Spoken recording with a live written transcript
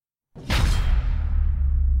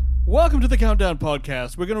Welcome to the Countdown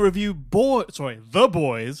Podcast. We're going to review The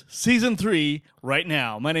Boys, Season 3, right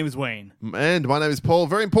now. My name is Wayne. And my name is Paul.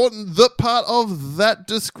 Very important, the part of that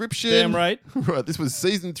description. Damn right. Right, this was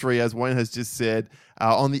Season 3, as Wayne has just said,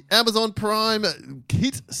 on the Amazon Prime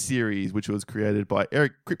hit series, which was created by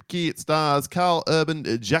Eric Kripke. It stars Carl Urban,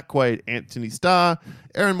 Jack Quaid, Anthony Starr,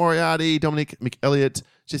 Erin Moriarty, Dominic McElliott,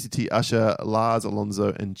 Jesse T. Usher, Lars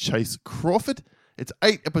Alonso, and Chase Crawford. It's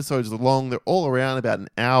 8 episodes long. They're all around about an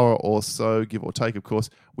hour or so, give or take, of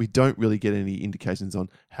course. We don't really get any indications on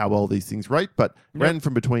how well these things rate, but ran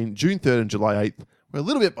from between June 3rd and July 8th. We're a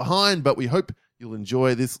little bit behind, but we hope you'll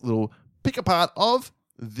enjoy this little pick apart of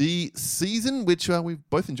the season, which we've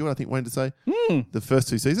both enjoyed, I think, Wayne, to say. The first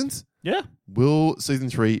 2 seasons. Yeah. Will Season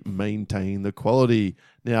 3 maintain the quality?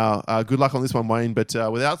 Now, good luck on this one, Wayne, but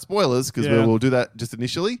without spoilers, because we'll do that just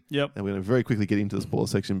initially. Yep. And we're going to very quickly get into the spoiler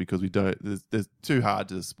section because we don't. There's too hard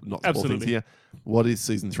to not spoil things here. What is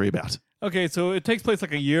Season 3 about? Okay, so it takes place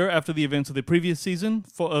like a year after the events of the previous season.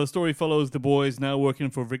 The story follows the boys now working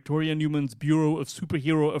for Victoria Newman's Bureau of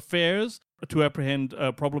Superhero Affairs to apprehend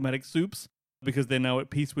problematic soups, because they're now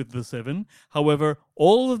at peace with the Seven. However,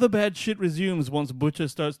 all of the bad shit resumes once Butcher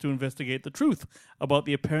starts to investigate the truth about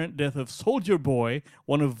the apparent death of Soldier Boy,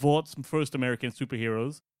 one of Vaught's first American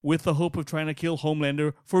superheroes, with the hope of trying to kill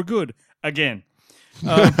Homelander for good, again.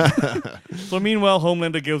 So meanwhile,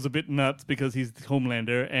 Homelander goes a bit nuts because he's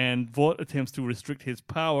Homelander, and Vought attempts to restrict his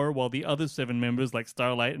power while the other 7 members, like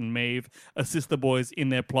Starlight and Maeve, assist the boys in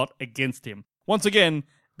their plot against him. Once again,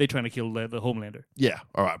 they're trying to kill the Homelander. Yeah,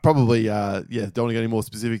 all right. Probably, don't want to get any more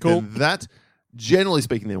specific than that. Generally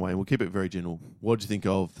speaking then, Wayne, we'll keep it very general. What did you think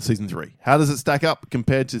of Season 3? How does it stack up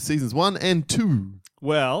compared to Seasons 1 and 2?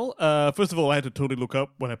 Well, first of all, I had to totally look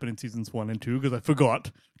up what happened in Seasons 1 and 2 because I forgot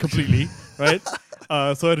completely, right?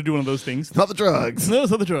 So I had to do one of those things. Not the drugs. No,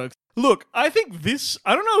 it's not the drugs. Look, I think this,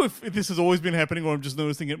 I don't know if this has always been happening or I'm just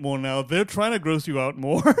noticing it more now. They're trying to gross you out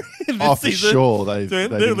more in this season. For sure.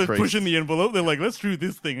 They're like pushing the envelope. They're like, let's do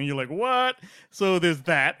this thing. And you're like, what? So there's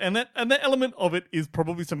that. And that element of it is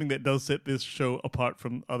probably something that does set this show apart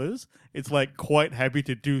from others. It's like quite happy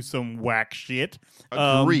to do some whack shit.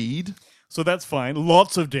 Agreed. So that's fine.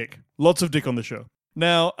 Lots of dick on the show.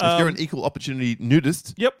 Now, if you're an equal opportunity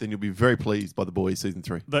nudist, yep, then you'll be very pleased by The Boys Season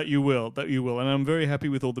 3. That you will. And I'm very happy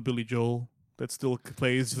with all the Billy Joel that still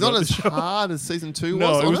plays. It's not as hard as Season 2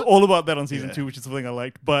 was. No, it was all about that on Season 2, which is something I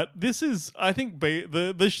liked. But this is, I think,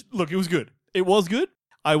 look, it was good. It was good.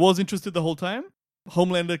 I was interested the whole time.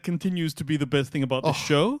 Homelander continues to be the best thing about the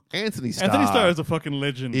show. Anthony Starr is a fucking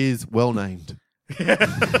legend. Is well named.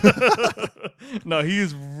 No, he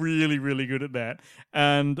is really, really good at that.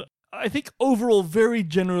 And I think overall, very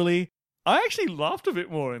generally, I actually laughed a bit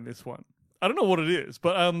more in this one. I don't know what it is,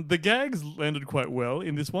 but the gags landed quite well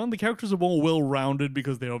in this one. The characters are more well-rounded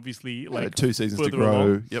because they're obviously like 2 seasons to grow.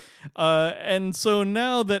 Along. Yep. And so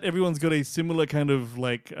now that everyone's got a similar kind of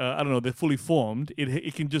like, I don't know, they're fully formed,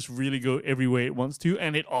 it can just really go every way it wants to,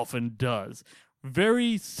 and it often does.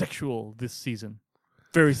 Very sexual this season.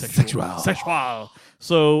 Very sexual.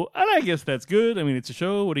 So, and I guess that's good. I mean, it's a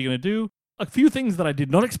show. What are you going to do? A few things that I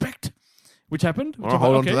did not expect, which happened. All right,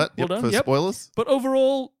 hold on to that. For spoilers. But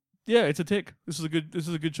overall, yeah, it's a tick. This is a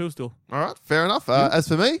good show still. All right, fair enough. As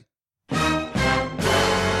for me, what could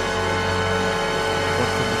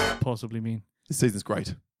this possibly mean? This season's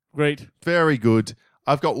great. Great. Very good.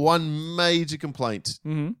 I've got one major complaint,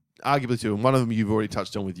 arguably 2, and one of them you've already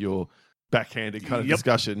touched on with your backhanded kind of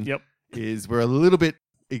discussion. Yep. Is we're a little bit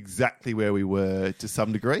exactly where we were to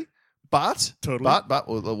some degree, but we'll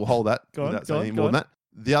hold that without saying anything more than that.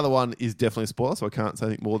 The other one is definitely a spoiler, so I can't say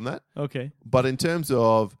anything more than that. Okay. But in terms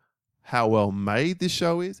of how well made this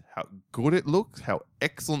show is, how good it looks, how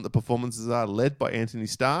excellent the performances are, led by Anthony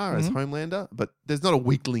Starr as Homelander, but there's not a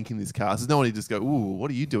weak link in this cast. There's no one who just go, ooh,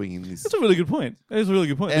 what are you doing in this? That's a really good point.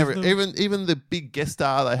 Even the big guest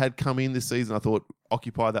star they had come in this season, I thought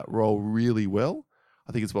occupied that role really well.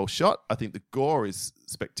 I think it's well shot. I think the gore is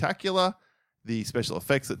spectacular. The special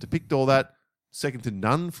effects that depict all that, second to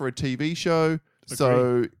none for a TV show.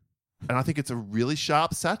 So, and I think it's a really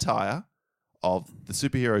sharp satire of the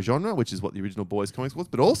superhero genre, which is what the original Boys comics was.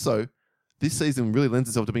 But also, this season really lends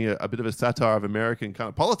itself to being a bit of a satire of American kind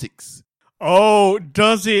of politics. Oh,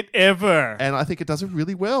 does it ever? And I think it does it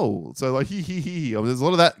really well. So, like, there's a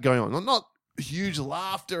lot of that going on. Not huge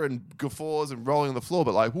laughter and guffaws and rolling on the floor,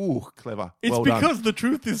 but like, ooh, clever. It's well because done. The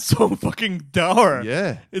truth is so fucking dour.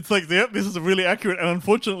 Yeah. It's like, yep, this is really accurate. And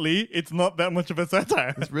unfortunately, it's not that much of a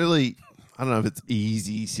satire. It's really, I don't know if it's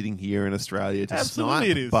easy sitting here in Australia to snipe.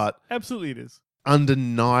 It is. But absolutely it is.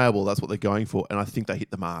 undeniable that's what they're going for, and I think they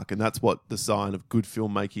hit the mark, and that's what the sign of good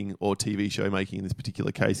filmmaking or TV show making in this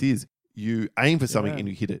particular case is. You aim for something and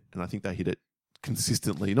you hit it, and I think they hit it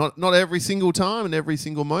consistently. Not every single time and every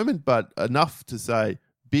single moment, but enough to say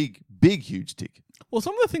big, huge tick. Well,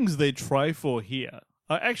 some of the things they try for here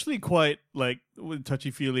are actually quite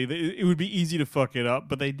touchy-feely. It would be easy to fuck it up,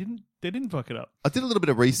 but they didn't fuck it up. I did a little bit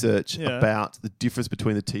of research about the difference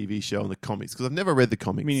between the TV show and the comics, because I've never read the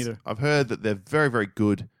comics. Me neither. I've heard that they're very, very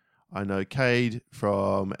good. I know Cade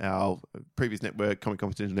from our previous network, Comic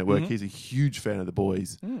Competition Network, he's a huge fan of the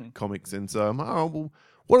Boys comics. And so I'm like, oh, well,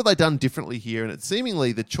 what have they done differently here? And it's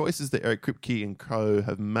seemingly the choices that Eric Kripke and co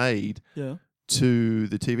have made to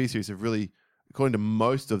the TV series have really, according to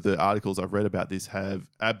most of the articles I've read about this, have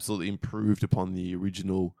absolutely improved upon the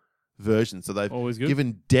original version. So they've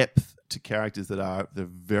given depth to characters that are the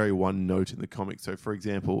very one note in the comics. So, for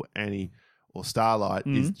example, Annie or Starlight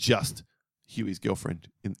is just Huey's girlfriend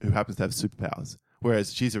who happens to have superpowers,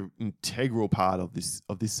 whereas she's an integral part of this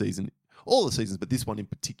season, all the seasons, but this one in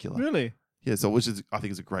particular. Really? Yeah. So, which is, I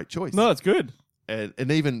think, is a great choice. No, it's good.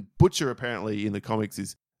 And even Butcher apparently in the comics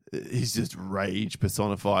he's just rage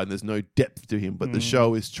personified, and there's no depth to him. But the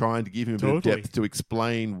show is trying to give him a bit of depth to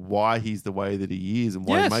explain why he's the way that he is and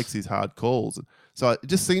why he makes these hard calls. So it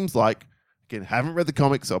just seems like, again, haven't read the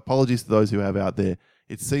comics, so apologies to those who have out there.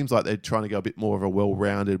 It seems like they're trying to go a bit more of a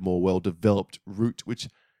well-rounded, more well-developed route, which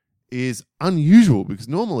is unusual because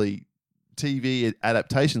normally TV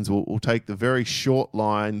adaptations will take the very short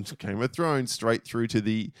line, Game of Thrones, straight through to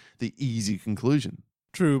the easy conclusion.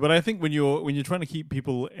 True, but I think when you're trying to keep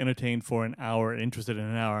people entertained for an hour, interested in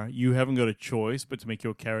an hour, you haven't got a choice but to make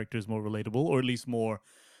your characters more relatable, or at least more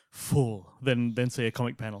full than say a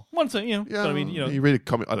comic panel. Once, but I mean, you read a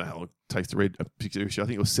comic. I don't know how long it takes to read a particular issue. I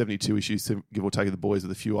think it was 72 issues, give or take, of the Boys,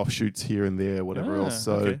 with a few offshoots here and there, whatever else.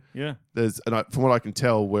 So from what I can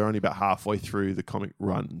tell, we're only about halfway through the comic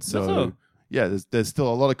run. So there's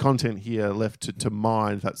still a lot of content here left to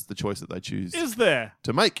mine. If that's the choice that they choose. Is there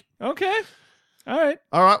to make? Okay. All right.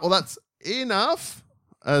 Well, that's enough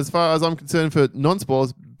as far as I'm concerned for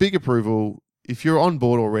non-spoilers. Big approval. If you're on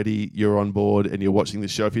board already, you're on board and you're watching this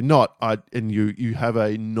show. If you're not, and you have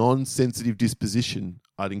a non-sensitive disposition,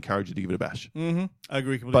 I'd encourage you to give it a bash. Mm-hmm. I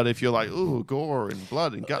agree completely. But if you're like, ooh, gore and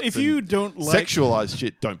blood and guts, if you don't like sexualized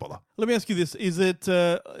shit, don't bother. Let me ask you this: is it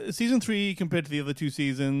season 3 compared to the other 2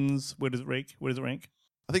 seasons? Where does it rank?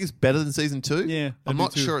 I think it's better than season 2. Yeah, I'm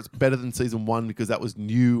not sure it's better than season 1 because that was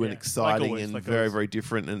new and exciting and very, very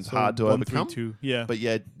different and hard to overcome. 3, 2. Yeah, but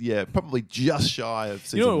probably just shy of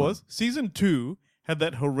season 1. You know what it was? Season 2 had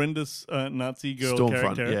that horrendous Nazi girl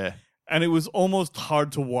Stormfront, character, and it was almost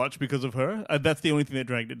hard to watch because of her. That's the only thing that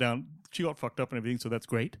dragged it down. She got fucked up and everything, so that's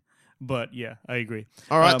great. But yeah, I agree.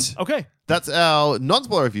 All right, okay, that's our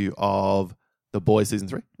non-spoiler review of The Boys season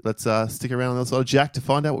 3. Let's stick around on the other side of Jack to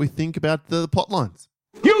find out what we think about the plot lines.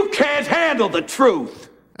 You can't handle the truth.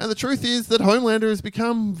 And the truth is that Homelander has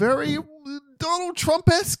become very Donald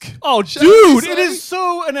Trump-esque. Oh, dude, it is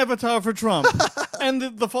so an avatar for Trump. And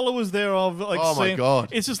the followers thereof, my God.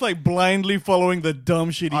 It's just like blindly following the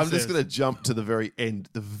dumb shit he says. I'm just going to jump to the very end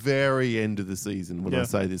of the season when I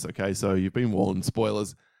say this, okay? So you've been warned,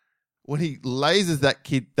 spoilers. When he lasers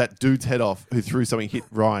that dude's head off who threw something, hit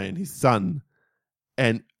Ryan, his son,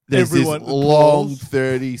 and there's this long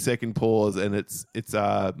 30-second pause, and it's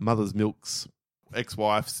Mother's Milk's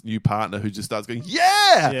ex-wife's new partner who just starts going,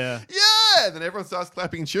 yeah. And then everyone starts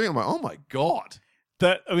clapping and cheering. I'm like, oh my God.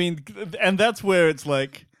 And that's where it's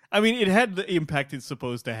like, it had the impact it's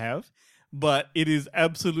supposed to have, but it is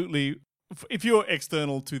absolutely, if you're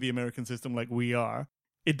external to the American system like we are,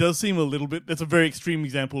 it does seem a little bit. That's a very extreme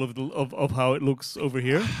example of how it looks over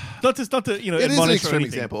here. Not to it is an extreme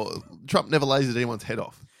example. Trump never lasered anyone's head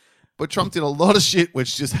off. But Trump did a lot of shit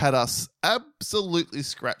which just had us absolutely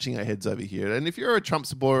scratching our heads over here. And if you're a Trump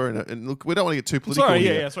supporter, and look, we don't want to get too political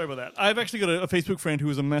here. Sorry about that. I've actually got a Facebook friend who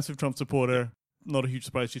is a massive Trump supporter. Not a huge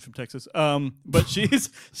surprise, she's from Texas. But she's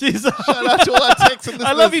shout out to all our Texan listeners.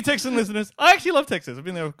 I love you, Texan listeners. I actually love Texas. I've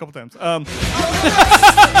been there a couple times.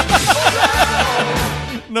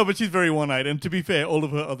 No, but she's very one-eyed. And to be fair, all of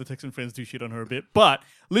her other Texan friends do shit on her a bit. But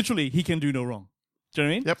literally, he can do no wrong. Do you know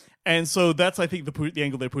what I mean? Yep. And so that's, I think, the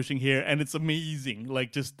angle they're pushing here, and it's amazing.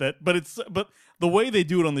 Like just that, but the way they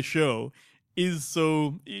do it on the show is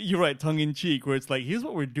so, you're right, tongue in cheek, where it's like, here's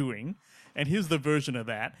what we're doing, and here's the version of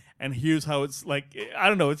that, and here's how it's like. I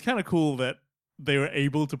don't know. It's kind of cool that they were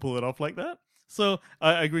able to pull it off like that. So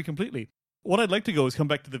I agree completely. What I'd like to go is come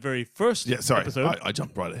back to the very first episode. I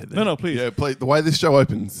jumped right ahead there. No, please. Yeah, please. The way this show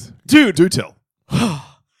opens, dude, do tell.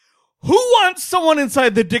 Who wants someone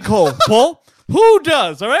inside the dick hole, Paul? Who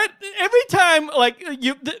does? All right. Every time, like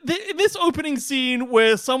in this opening scene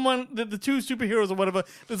where someone, the two superheroes or whatever,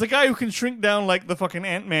 there's a guy who can shrink down like the fucking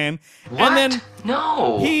Ant-Man, and then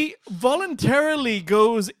he voluntarily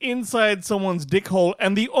goes inside someone's dick hole,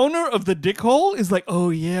 and the owner of the dick hole is like, "Oh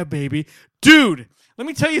yeah, baby, dude. Let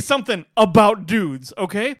me tell you something about dudes,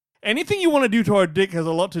 okay? Anything you want to do to our dick has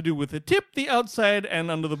a lot to do with the tip, the outside,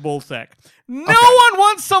 and under the ball sack. No one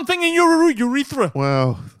wants something in your urethra.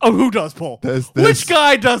 Well, oh, who does, Paul? There's- Which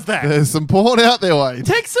guy does that? there's some porn out there, Wayne.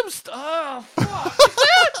 Take some stuff.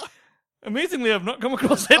 Fuck. Amazingly, I've not come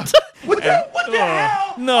across it. What the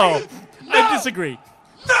hell? No, I disagree.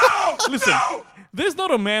 No! Listen, there's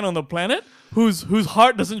not a man on the planet whose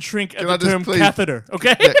heart doesn't shrink at Can the I just term please- catheter,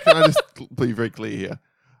 okay? Yeah, can I just be very clear here?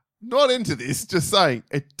 Not into this, just saying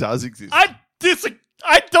it does exist. I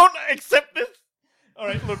don't accept this. All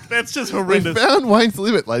right, look, that's just We horrendous. found Wayne's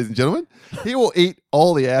limit, ladies and gentlemen. He will eat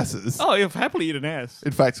all the asses. Oh, you've happily eat an ass.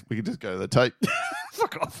 In fact, we can just go to the tape.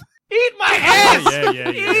 Fuck off. Eat my ass. Yeah.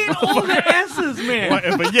 Eat all the asses, man.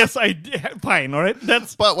 Whatever. Yes, fine. All right,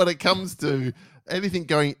 that's. But when it comes to anything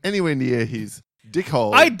going anywhere near his dick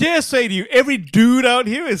hole, I dare say to you, every dude out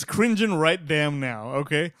here is cringing right damn now.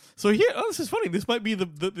 Okay, so here, this is funny. This might be the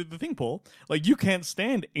thing, Paul. Like you can't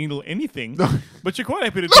stand anal anything, but you're quite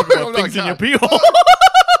happy to talk about things in your pee hole.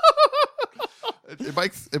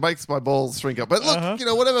 It makes my balls shrink up. But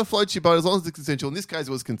look, whatever floats your boat, as long as it's consensual. In this case,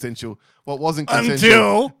 it was consensual. What wasn't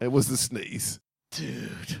consensual, it was the sneeze.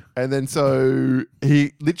 Dude. And then so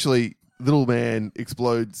he literally, little man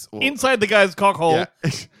explodes. Inside the guy's cock hole.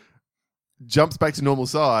 Yeah. Jumps back to normal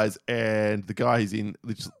size, and the guy he's in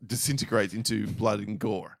literally disintegrates into blood and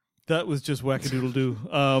gore. That was just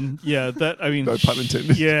wackadoodle-doo. Yeah, that, I mean... No pun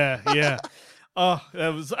intended. Yeah. Oh, that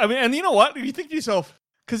was... I mean, and you know what? You think to yourself...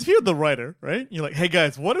 Because if you're the writer, right? You're like, hey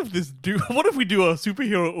guys, what if we do a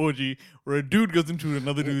superhero orgy where a dude goes into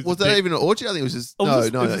another dude's Was that dick? even an orgy? I think it was just... Oh, no,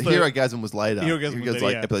 was this the- Herogasm was later. Herogasm was later,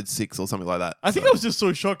 like yeah. episode 6 or something like that. I think I was just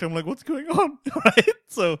so shocked. I'm like, what's going on? Right?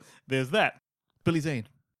 So, there's that. Billy Zane.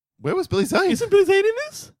 Where was Billy Zane? Isn't Billy Zane in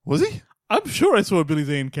this? Was he? I'm sure I saw a Billy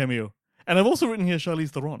Zane cameo. And I've also written here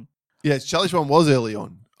Charlize Theron. Yeah, Charlize Theron was early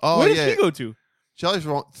on. Oh, Where yeah. did she go to?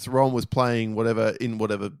 Charlize Theron was playing whatever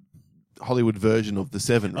Hollywood version of The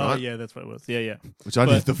Seven, right? Oh, yeah, that's what it was. Yeah. Which I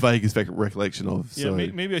have the vaguest recollection of. Yeah, So.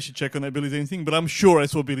 maybe I should check on that Billy Zane thing, but I'm sure I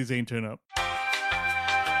saw Billy Zane turn up.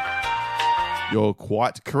 You're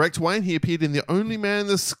quite correct, Wayne. He appeared in The Only Man in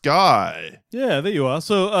the Sky. Yeah, there you are.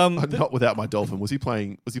 So, Not without my dolphin. Was he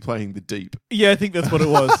playing The Deep? yeah, I think that's what it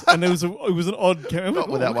was. And it was an odd cameo. Not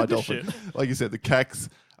without my Look at this dolphin. shit. Like you said, the cacks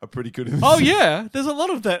are pretty good in this. Oh yeah, there's a lot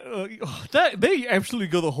of that. That they actually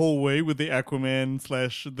go the whole way with the Aquaman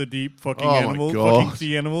 / the deep fucking Oh my animals, God. fucking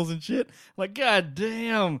sea animals and shit. Like, god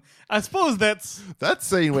damn. I suppose that's That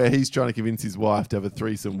scene where he's trying to convince his wife to have a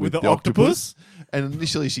threesome with the the octopus? And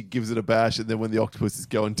initially she gives it a bash, and then when the octopus is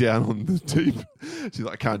going down on the deep, she's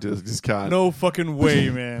like, I can't do this, I just can't. no fucking way,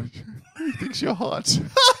 man. He thinks you're hot.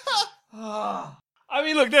 I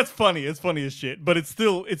mean, look, that's funny. It's funny as shit, but it's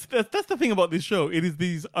still that's the thing about this show. It is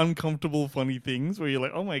these uncomfortable, funny things where you're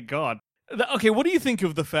like, oh my god. Okay, what do you think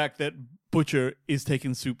of the fact that Butcher is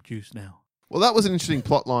taking soup juice now? Well, that was an interesting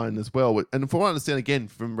plot line as well. And from what I understand, again,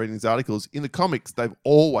 from reading these articles, in the comics, they've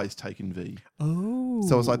always taken V. Oh,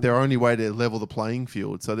 So it's like their only way to level the playing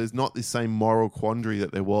field. So there's not this same moral quandary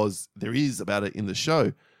that there is about it in the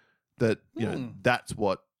show. That, you know, that's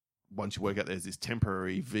what, once you work out there's this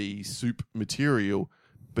temporary V soup material,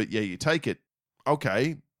 but yeah, you take it,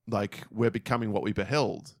 okay, like we're becoming what we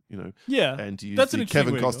beheld, you know. yeah, And to use that's an the interesting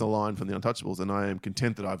Kevin way to Costner go. line from The Untouchables, and I am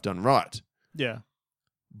content that I've done right. Yeah,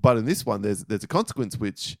 But in this one, there's a consequence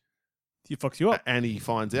which he fucks you up. and he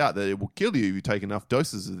finds out that it will kill you if you take enough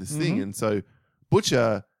doses of this thing. And so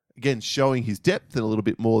Butcher, again, showing his depth and a little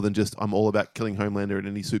bit more than just I'm all about killing Homelander and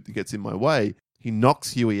any soup that gets in my way. He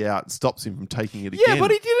knocks Huey out and stops him from taking it again. Yeah,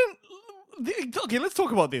 but he didn't. Okay, let's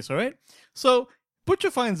talk about this, all right? So, Butcher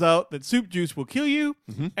finds out that soup juice will kill you,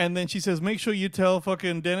 and then she says, make sure you tell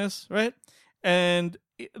fucking Dennis, right? And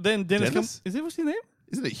then Dennis Dennis? comes. Is it what's his name?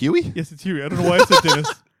 Isn't it Huey? Yes, it's Huey. I don't know why I said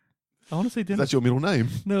Dennis. I want to say Dennis. That's your middle name.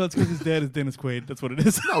 No, that's because his dad is Dennis Quaid. That's what it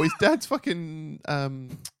is. No, his dad's fucking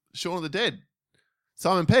Shaun of the Dead.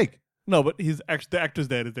 Simon Pegg. No, but the actor's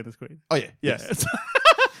dad is Dennis Quaid. Oh, yeah. Yeah. Yes.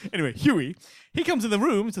 Anyway, Huey, he comes in the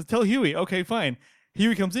room and says, tell Huey, okay, fine.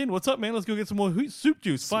 Huey comes in, what's up, man? Let's go get some more soup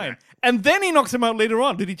juice. Fine. And then he knocks him out later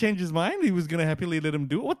on. Did he change his mind? He was going to happily let him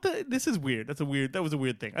do it. What the? This is weird. That was a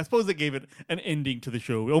weird thing. I suppose it gave it an ending to the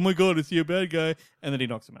show. Oh my God, is he a bad guy? And then he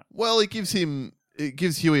knocks him out. Well, it gives him it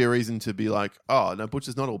gives Huey a reason to be like, oh, no,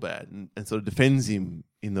 Butcher's not all bad, and sort of defends him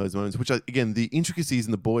in those moments, which, again, the intricacies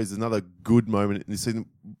in The Boys is another good moment in this season.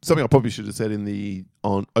 Something I probably should have said in the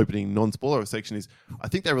opening non-spoiler section is I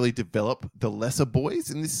think they really develop the lesser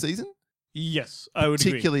boys in this season. Yes, I would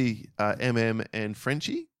agree. Particularly MM and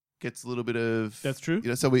Frenchie gets a little bit of... That's true.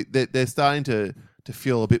 So they're starting to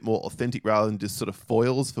feel a bit more authentic rather than just sort of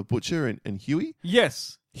foils for Butcher and Huey.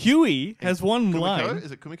 Yes. Huey has one Kumiko? line.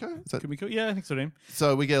 Is it Kumiko? Is that... Kumiko? Yeah, I think so, name.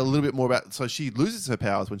 So we get a little bit more about... So she loses her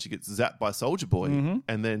powers when she gets zapped by Soldier Boy. Mm-hmm.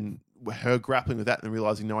 And then her grappling with that and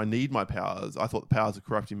realizing, no, I need my powers. I thought the powers are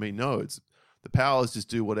corrupting me. No, it's the powers just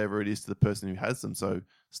do whatever it is to the person who has them. So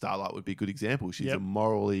Starlight would be a good example. She's a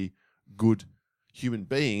morally good human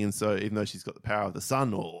being. And so even though she's got the power of the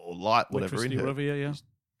sun or light, whatever in her, whatever,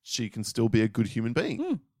 she can still be a good human being.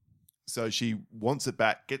 Hmm. So she wants it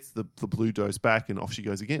back, gets the blue dose back, and off she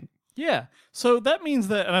goes again. Yeah. So that means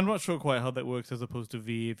that, and I'm not sure quite how that works as opposed to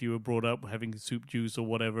V, if you were brought up having soup juice or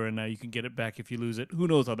whatever, and now you can get it back if you lose it. Who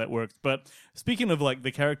knows how that works? But speaking of like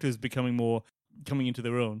the characters becoming more coming into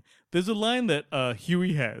their own, there's a line that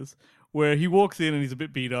Huey has where he walks in and he's a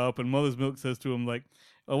bit beat up, and Mother's Milk says to him like,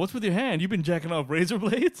 "Oh, what's with your hand? You've been jacking off razor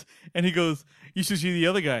blades?" And he goes, "You should see the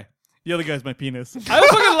other guy. The other guy's my penis." I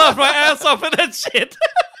fucking laughed my ass off at that shit.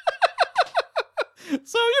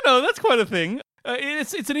 So, that's quite a thing.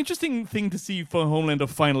 It's an interesting thing to see for Homelander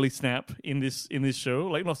finally snap in this show.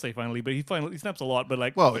 Like, not say finally, but he snaps a lot. But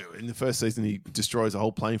like, well, in the first season, he destroys a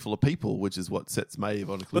whole plane full of people, which is what sets Maeve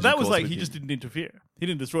on a collision. But that was course like with he him. just didn't interfere. He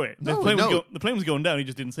didn't destroy it. No, the plane was going down. He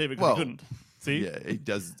just didn't save it because he couldn't. See? Yeah, he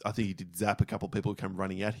does. I think he did zap a couple of people who come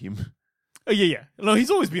running at him. Oh, yeah. No, he's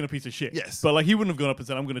always been a piece of shit. Yes. But like, he wouldn't have gone up and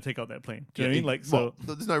said, "I'm going to take out that plane." Do you know what I mean? Like, so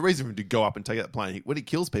there's no reason for him to go up and take out the plane. When he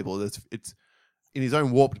kills people, it's in his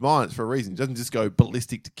own warped mind. It's for a reason. He doesn't just go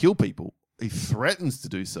ballistic to kill people. He threatens to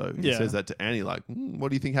do so. He says that to Annie, like, "What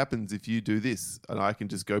do you think happens if you do this? And I can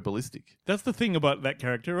just go ballistic." that's the thing about that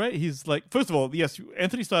character, right? He's like, first of all, yes,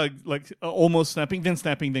 Anthony Starr like almost snapping, then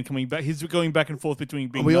coming back. He's going back and forth between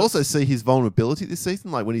being. We nuts. also see his vulnerability this season,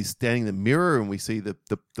 like when he's standing in the mirror and we see the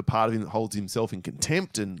part of him that holds himself in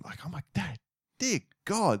contempt, and like, I'm like, dear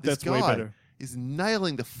God, this That's way guy better. is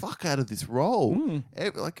nailing the fuck out of this role.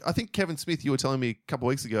 Like, I think Kevin Smith, you were telling me a couple of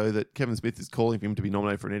weeks ago that Kevin Smith is calling for him to be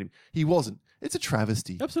nominated for an Emmy. He wasn't. It's a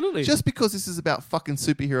travesty. Absolutely. Just because this is about fucking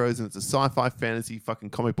superheroes and it's a sci-fi fantasy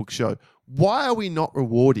fucking comic book show, why are we not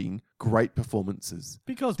rewarding great performances?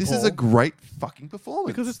 Because this Paul, is a great fucking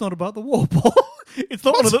performance. Because it's not about the war, Paul. It's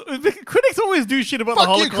not one of the critics always do shit about Fuck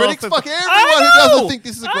the you, Holocaust. critics. and- Fuck everyone I who doesn't know! think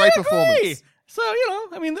this is a I great agree. performance. So,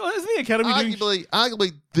 I mean, isn't the Academy doing...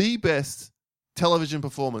 Arguably the best television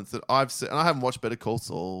performance that I've seen. And I haven't watched Better Call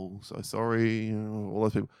Saul, so sorry, all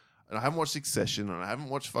those people. And I haven't watched Succession, and I haven't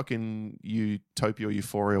watched fucking Utopia or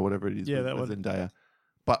Euphoria or whatever it is Yeah, that with one. Zendaya.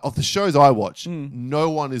 But of the shows I watch, no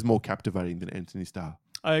one is more captivating than Anthony Starr.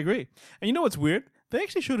 I agree. And you know what's weird? They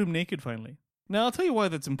actually showed him naked finally. Now, I'll tell you why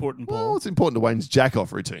that's important, Paul. Well, it's important to Wayne's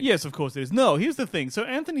jack-off routine. Yes, of course it is. No, here's the thing. So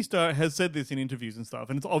Anthony Starr has said this in interviews and stuff,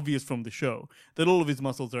 and it's obvious from the show that all of his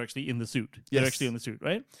muscles are actually in the suit. They're Yes. actually in the suit,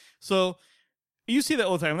 right? So you see that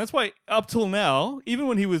all the time. That's why up till now, even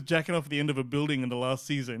when he was jacking off at the end of a building in the last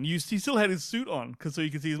season, he still had his suit on so you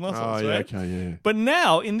could see his muscles, Oh, yeah, right? okay, yeah. But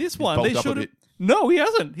now, in this one, they bulked up a showed it. bit. No, he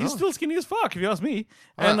hasn't. He's Oh. still skinny as fuck, if you ask me.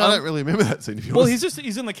 I don't really remember that scene, if you're Well, honest.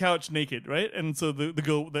 he's in the couch naked, right? And so the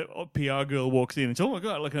girl, the PR girl, walks in and she's, "Oh my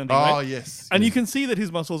god, look at that!" Oh, right? yes. And yes. you can see that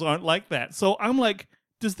his muscles aren't like that. So I'm like,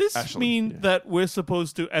 does this Ashley, mean yeah. that we're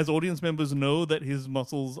supposed to, as audience members, know that his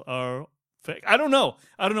muscles are fake? I don't know.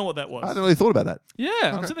 I don't know what that was. I hadn't really thought about that. Yeah,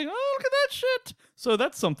 I'm sitting. Oh, look at that shit. So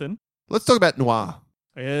that's something. Let's talk about Noir.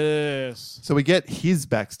 Yes. So we get his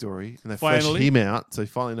backstory, and they flesh Finally. him out, so you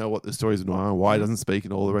finally know what the story is of Noir, and why he doesn't speak,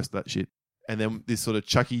 and all the rest of that shit. And then this sort of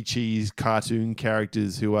Chuck E. Cheese cartoon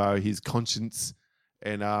characters who are his conscience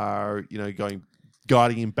and are,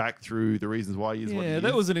 guiding him back through the reasons why he is what he Yeah, is.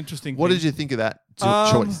 that was an interesting. What thing. did you think of that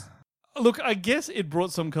Um, choice? Look, I guess it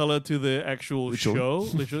brought some color to the actual Literally. show.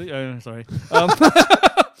 Literally, sorry.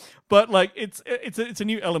 But like, it's a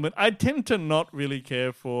new element. I tend to not really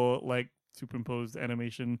care for like superimposed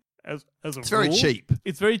animation as a It's very rule. cheap.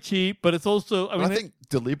 It's very cheap, but it's also. I I, mean, think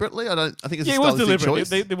deliberately. I think it's yeah, a it was stylistic deliberate.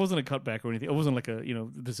 choice. There wasn't a cutback or anything. It wasn't like a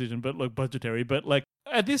decision, but like budgetary. But like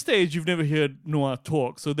at this stage, you've never heard Noir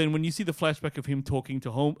talk. So then, when you see the flashback of him talking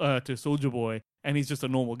to Soldier Boy, and he's just a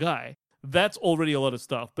normal guy, that's already a lot of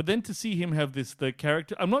stuff. But then to see him have the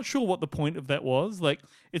character, I'm not sure what the point of that was. Like,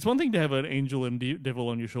 it's one thing to have an angel and devil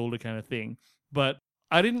on your shoulder kind of thing, but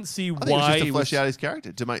I didn't see I think it was why just to he flesh was. out his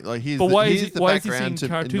character to make like here's But the, why is here's he- the why is he background seeing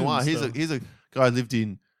to cartoons, Noir. though? Here's a guy who lived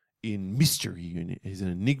in in mystery and he's an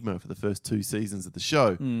enigma for the first 2 seasons of the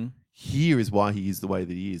show. Mm. Here is why he is the way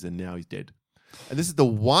that he is, and now he's dead. And this is the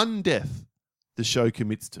one death the show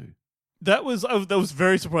commits to. That was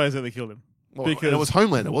very surprised that they killed him. Well, Because- and it was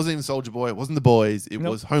Homelander. It wasn't even Soldier Boy. It wasn't the boys. It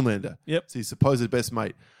Nope. was Homelander. Yep. It's his supposed best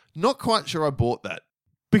mate. Not quite sure I bought that.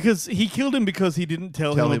 Because he killed him because he didn't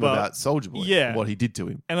tell him about Soldier Boy. Yeah. And what he did to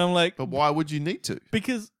him. And I'm like, But why would you need to?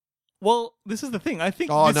 because, well, this is the thing. I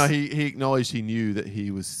think. Oh, this, no, he acknowledged he knew that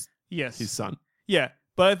he was Yes. his son. Yeah,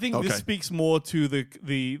 but I think Okay. this speaks more to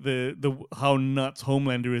the how nuts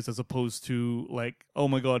Homelander is as opposed to like, oh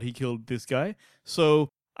my god, he killed this guy. So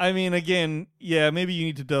I mean, again, yeah, maybe you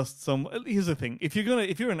need to dust some. Here's the thing: if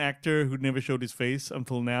you're an actor who never showed his face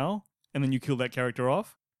until now, and then you kill that character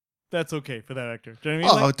off, that's okay for that actor. Do you know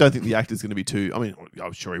what I mean? I don't think the actor's going to be too. I mean,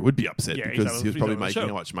 I'm sure he would be upset Yeah, because he's he was out probably of the making show.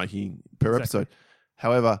 how much making per Exactly. episode.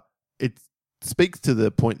 However, it speaks to the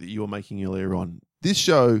point that you were making earlier on. This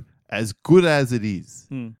show, as good as it is,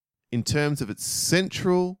 Hmm. in terms of its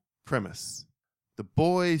central premise, the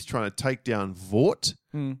boys trying to take down Vought,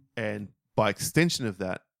 Hmm. and by extension of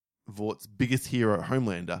that, Vaught's biggest hero,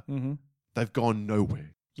 Homelander, Mm-hmm. they've gone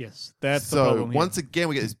nowhere. Yes, that's the So problem. Here. once again,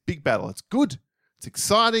 we get this big battle. It's good. It's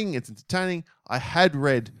exciting. It's entertaining. I had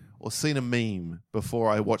read or seen a meme before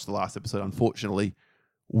I watched the last episode, unfortunately,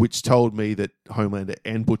 which told me that Homelander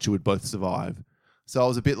and Butcher would both survive. So I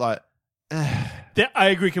was a bit like, I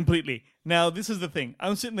agree completely. Now, this is the thing.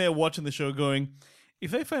 I'm sitting there watching the show going,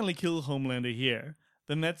 if they finally kill Homelander here,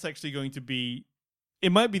 then that's actually going to be...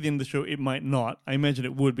 It might be the end of the show. It might not. I imagine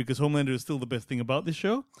it would because Homelander is still the best thing about this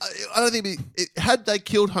show. I don't think had they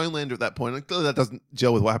killed Homelander at that point, and clearly that doesn't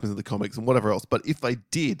gel with what happens in the comics and whatever else, but if they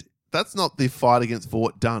did, that's not the fight against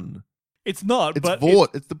Vought done. It's not, It's but...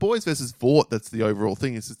 Vought. It's the boys versus Vought that's the overall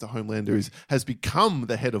thing. It's just the Homelander has become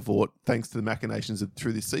the head of Vought thanks to the machinations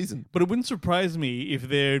through this season. But it wouldn't surprise me if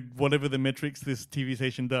they're, whatever the metrics this TV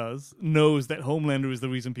station does, knows that Homelander is the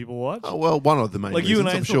reason people watch. Oh, well, one of the main Like reasons, you and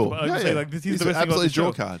I I'm talked sure. about, I would say, like, this is the best thing about absolutely the show.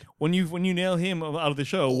 draw card. When you nail him out of the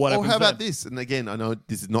show, what Or happens how about then? this? And again, I know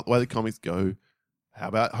this is not the way the comics go. How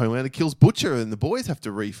about Homelander kills Butcher and the boys have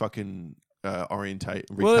to orientate, recalibrate?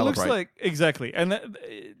 Well, it looks like exactly, and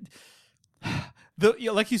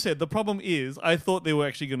like you said, the problem is I thought they were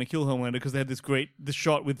actually going to kill Homelander because they had this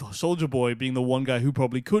shot with Soldier Boy being the one guy who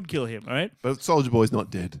probably could kill him, right? But Soldier Boy's not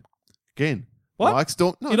dead. Again, What? Mike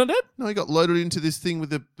Storm. No, You're not dead? no, he got loaded into this thing with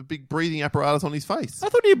the big breathing apparatus on his face. I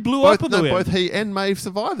thought he blew up at the end. Both he and Maeve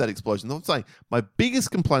survived that explosion. I'm saying my biggest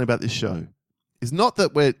complaint about this show is not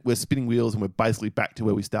that we're spinning wheels and we're basically back to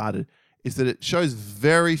where we started. Is that it shows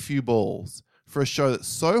very few balls for a show that's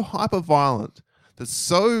so hyper violent, that's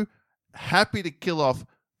so happy to kill off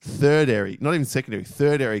third-ary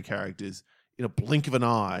characters in a blink of an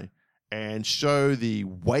eye and show the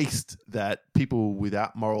waste that people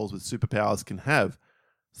without morals with superpowers can have.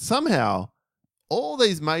 Somehow, all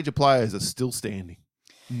these major players are still standing.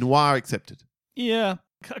 Noir accepted. Yeah.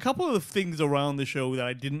 A couple of the things around the show that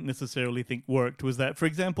I didn't necessarily think worked was that, for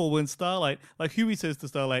example, when Starlight, like Huey says to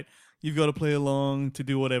Starlight, you've got to play along to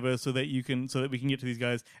do whatever so that we can get to these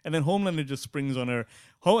guys. And then Homelander just springs on her.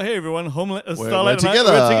 Oh, hey everyone, Starlight we're and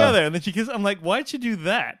together. we're together. And then she kisses. I'm like, why'd she do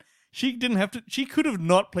that? She didn't have to. She could have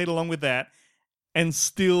not played along with that, and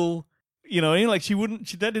still, like she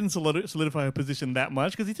wouldn't. That didn't solidify her position that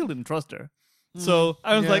much because he still didn't trust her. So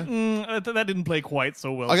I was yeah. like, that didn't play quite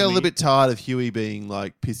so well. I got to a me. little bit tired of Huey being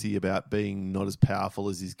like pissy about being not as powerful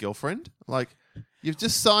as his girlfriend. Like, you've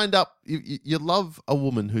just signed up. You love a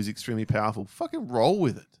woman who's extremely powerful. Fucking roll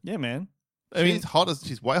with it. Yeah, man. I mean,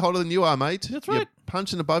 She's way hotter than you are, mate. That's You're right.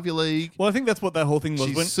 punching above your league. well, I think that's what that whole thing was.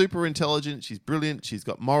 She's super intelligent. She's brilliant. She's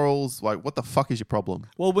got morals. Like, what the fuck is your problem?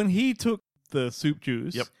 When he took the soup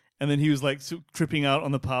juice, Yep. and then he was like tripping out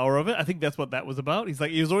on the power of it, I think that's what that was about. He's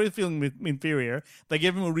like, he was already feeling inferior. They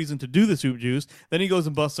gave him a reason to do the soup juice. Then he goes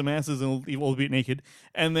and busts some asses and albeit naked.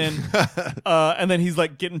 And then he's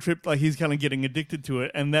like getting tripped, like he's kind of getting addicted to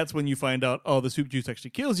it. And that's when you find out, oh, the soup juice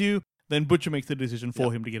actually kills you. Then Butcher makes the decision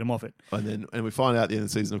for him to get him off it. And we find out at the end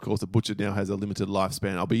of the season, of course, that Butcher now has a limited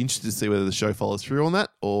lifespan. I'll be interested to see whether the show follows through on that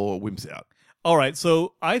or wimps out. All right,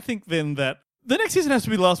 so I think then that the next season has to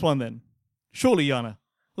be the last one then. Surely, Yana.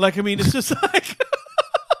 Like, I mean, it's just like...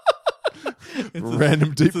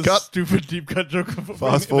 Random deep it's a cut. stupid deep cut joke.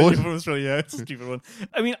 Fast forward. From Australia. Yeah, it's a stupid one.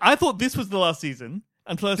 I mean, I thought this was the last season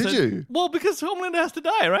until I Did said... you? Well, because Homelander has to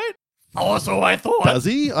die, right? Oh, so I thought. Does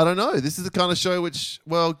he? I don't know. This is the kind of show which,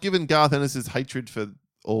 well, given Garth Ennis' hatred for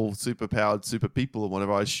all superpowered super people and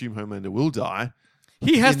whatever, I assume Homelander will die.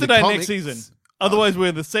 He has In to the die comics- next season. Otherwise, we're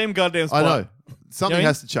in the same goddamn spot. I know. Something You know what I mean?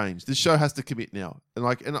 has to change. This show has to commit now. And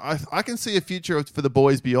I can see a future for the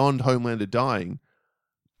boys beyond Homelander dying.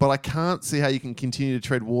 but I can't see how you can continue to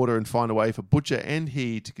tread water and find a way for Butcher and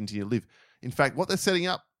he to continue to live. In fact, what they're setting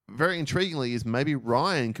up, very intriguingly, is maybe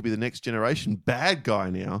Ryan could be the next generation bad guy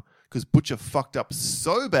now, because Butcher fucked up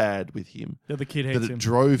so bad with him Yeah, the kid that hates it him.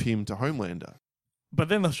 drove him to Homelander. But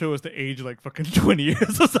then they'll show us the age like fucking 20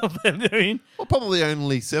 years or something. I mean, Well, probably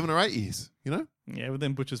only 7 or 8 years, you know? yeah, but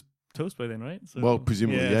then Butcher's toast by then, right? So, Well,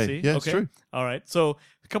 presumably, yeah. see? Yeah, it's true. All right. So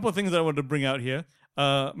a couple of things that I wanted to bring out here.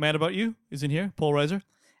 Mad About You is in here, Paul Reiser.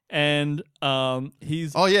 And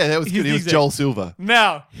he's... Oh, yeah, that was he's good. He the was exec. Joel Silver.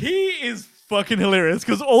 Now, he is fucking hilarious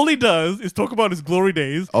because all he does is talk about his glory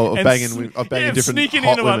days. Oh, of and banging different sneaking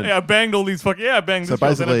hot in about, women. I banged all these fucking... Yeah, I banged So this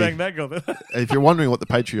girl, then I basically- banged that girl. If you're wondering what the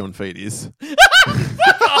Patreon feed is,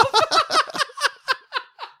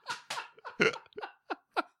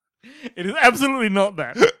 It is absolutely not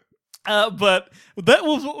that. But that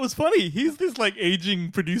was what was funny. He's this like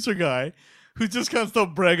aging producer guy who just can't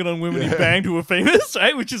stop bragging on women he banged who were famous,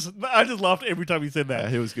 right? Which is, I just laughed every time he said that.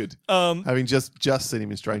 he was good. Um, Having just seen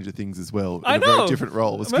him in Stranger Things as well, in I a very know. different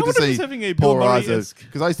role. It was I good to wonder if see he's having a Paul Bill Reiser, Murray-esque-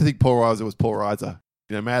 because I used to think Paul Reiser was Paul Reiser.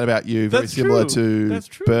 You know, Mad About You, very That's similar true. to That's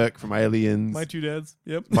true. Burke from Aliens, My two dads.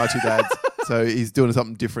 Yep. My Two Dads. So he's doing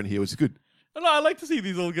something different here, which is good. No, I like to see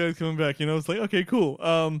these old guys coming back. You know, it's like, okay, cool.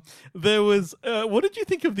 There was, what did you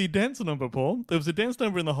think of the dance number, Paul? There was a dance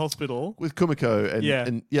number in the hospital With Kumiko and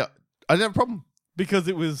Yeah. I didn't have a problem. because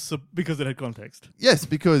it had context. Yes,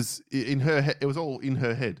 because in her head, it was all in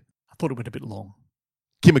her head. I thought it went a bit long.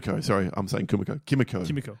 Kimiko, sorry, I'm saying Kumiko. Kimiko.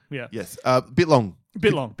 Kimiko, yeah, Yes, bit long.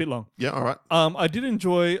 bit long. Yeah, all right. I did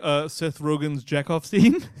enjoy Seth Rogen's jack-off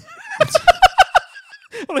scene.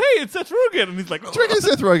 I'm like, hey, it's Seth Rogen, and he's like, Do you reckon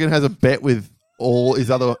Seth Rogen has a bet with all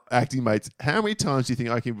his other acting mates? How many times do you think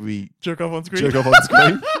I can be jerk off on screen. jerk off on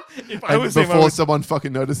screen If I was him, before someone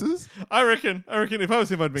fucking notices? I reckon if I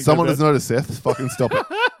was him, I'd make Someone that has bet. noticed, Seth. Fucking stop it.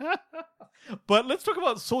 But let's talk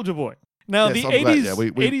about Soldier Boy. Now, Yes, the I'm glad, 80s, yeah,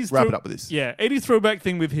 we 80s wrap it up with this. Yeah, 80s throwback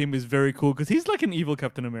thing with him is very cool because he's like an evil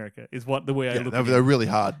Captain America, is what the way I Yeah, look they at were him. really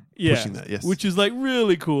hard Yeah, pushing that, yes. which is like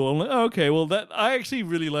really cool. I'm like, oh, okay, well, that I actually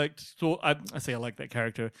really liked. So I say I like that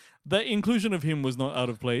character. The inclusion of him was not out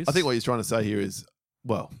of place. I think what he's trying to say here is,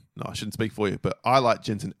 well, no, I shouldn't speak for you, but I like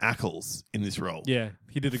Jensen Ackles in this role. yeah,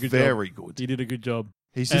 he did a good job. Very good. He did a good job.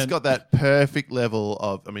 He's just And- got that perfect level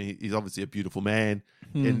of, I mean, he's obviously a beautiful man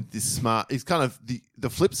Hmm. and this smart. He's kind of the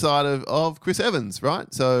flip side of Chris Evans,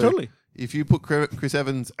 right? So Totally. if you put Chris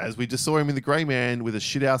Evans, as we just saw him in The Grey Man, with a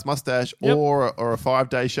shit-house mustache Yep. or a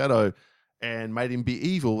 5-day shadow and made him be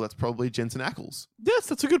evil, that's probably Jensen Ackles. Yes,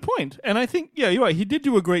 that's a good point. And I think, yeah, you're right. He did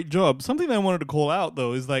do a great job. Something that I wanted to call out,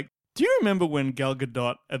 though, is like, do you remember when Gal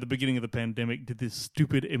Gadot at the beginning of the pandemic did this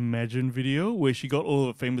stupid Imagine video where she got all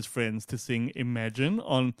of her famous friends to sing Imagine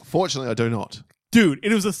on... Fortunately, I do not. Dude,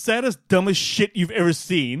 it was the saddest, dumbest shit you've ever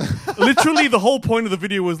seen. Literally, the whole point of the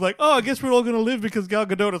video was like, oh, I guess we're all going to live because Gal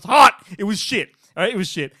Gadot is hot. It was shit. All right, it was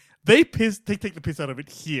shit. They take the piss out of it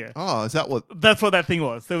here. Oh, is that what? That's what that thing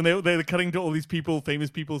was. So when they were cutting to all these people,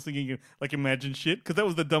 famous people singing like Imagine shit, because that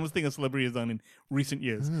was the dumbest thing a celebrity has done in recent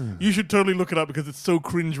years. You should totally look it up because it's so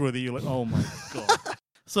cringeworthy. You're like, oh my god.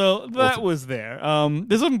 So that was there.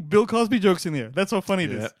 There's some Bill Cosby jokes in there. That's how funny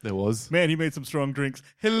it Yeah, is. there was. Man, he made some strong drinks.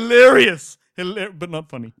 Hilarious. But not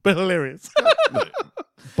funny. But hilarious.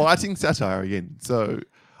 Biting satire again. So,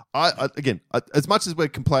 as much as we're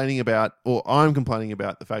complaining about, or I'm complaining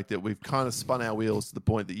about the fact that we've kind of spun our wheels to the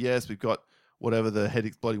point that, yes, we've got whatever the head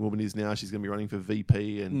exploding woman is now, she's going to be running for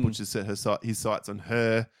VP, and Butch has set his sights on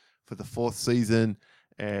her for the 4th season.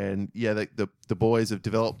 And yeah, the boys have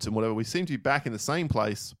developed and whatever. We seem to be back in the same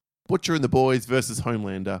place. Butcher and the boys versus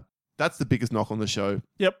Homelander. That's the biggest knock on the show.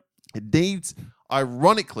 Yep. It needs,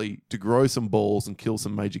 ironically, to grow some balls and kill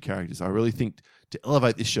some major characters. I really think to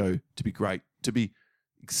elevate this show to be great, to be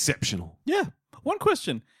exceptional. Yeah. One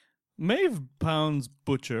question. Maeve Pound's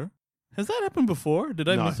Butcher. Has that happened before? Did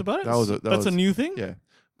I No, miss about it? that That's was a new thing? Yeah.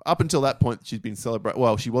 Up until that point, she's been celebrated.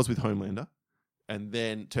 Well, she was with Homelander, and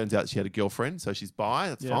then turns out she had a girlfriend, so she's bi.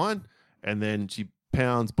 That's Yeah. fine. And then she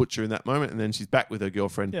pounds Butcher in that moment, and then she's back with her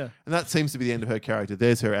girlfriend. Yeah. And that seems to be the end of her character.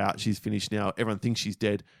 There's her out. She's finished now. Everyone thinks she's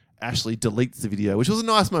dead. Ashley deletes the video, which was a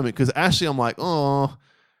nice moment because Ashley, I'm like, oh,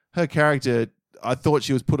 her character, I thought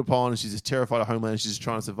she was put upon and she's just terrified of Homeland. She's just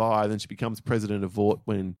trying to survive. Then she becomes president of Vought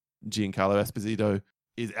when Giancarlo Esposito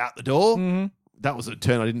is out the door. Mm-hmm. That was a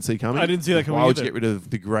turn I didn't see coming. I didn't see that coming Why would you either. get rid of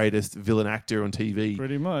the greatest villain actor on TV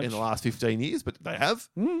Pretty much. in the last 15 years? But they have.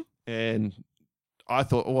 Mm. And I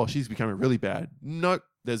thought, oh, she's becoming really bad. Nope.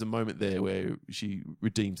 There's a moment there where she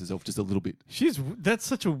redeems herself just a little bit. That's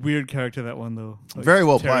such a weird character, that one, though. Like, Very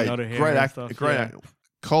well tearing played. out her hair Great and act. stuff. Great Yeah. act.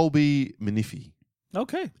 Colby Minifie.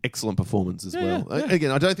 Okay. excellent performance as Yeah, well. yeah.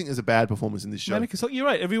 Again, I don't think there's a bad performance in this show. You're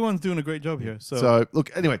right. Everyone's doing a great job here. So,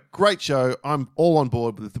 look, anyway, great show. I'm all on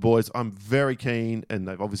board with the boys. I'm very keen, and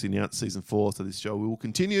they've obviously announced season 4, so this show will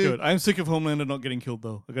continue. good. I'm sick of Homelander not getting killed,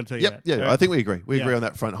 though. I got to tell you Yep, that. yeah, Right? I think we agree. We Yeah. agree on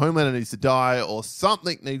that front. Homelander needs to die, or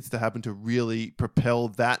something needs to happen to really propel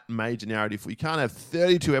that major narrative. We can't have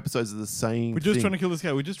 32 episodes of the same We're just thing. trying to kill this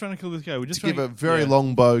guy. We're just trying to kill this guy. We're just To give trying a very Yeah.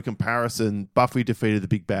 long bow comparison, Buffy defeated the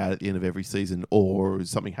big bad at the end of every season, or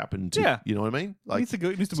something happened to, Yeah. you know what I mean? It needs to go.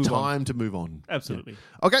 It needs to move on. time to move on. Absolutely.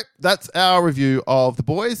 Yeah. Okay, that's our review of The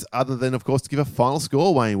Boys, other than, of course, to give a final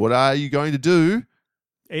score, Wayne. What are you going to do?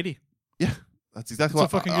 80. Yeah, that's exactly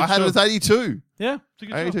It's a what fucking I good had show. it as 82. Yeah. It's a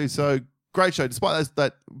good show. 82. So great show, despite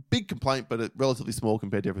that big complaint, but relatively small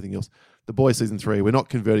compared to everything else. The Boys season 3. We're not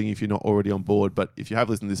converting if you're not already on board, but if you have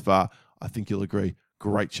listened this far, I think you'll agree.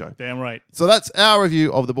 Great show. Damn right. So that's our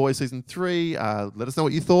review of The Boys season 3. Let us know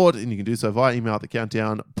what you thought, and you can do so via email at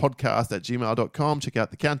thecountdownpodcast@gmail.com. Check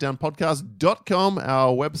out thecountdownpodcast.com,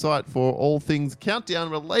 our website for all things Countdown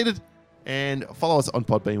related. And follow us on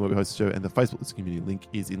Podbean, where we host the show, and the Facebook Listener Community link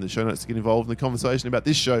is in the show notes to get involved in the conversation about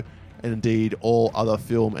this show and indeed all other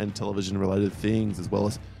film and television related things, as well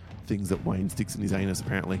as things that Wayne sticks in his anus,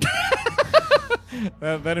 apparently.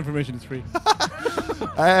 That information is free.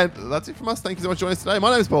 And that's it from us. Thank you so much for joining us today.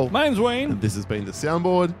 My name's Paul. My name's Wayne. And this has been The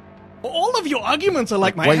Soundboard. All of your arguments are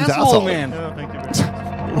like my Wayne's asshole, asshole. man. Thank you very much.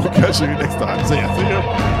 We'll catch you next time. See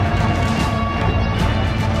ya.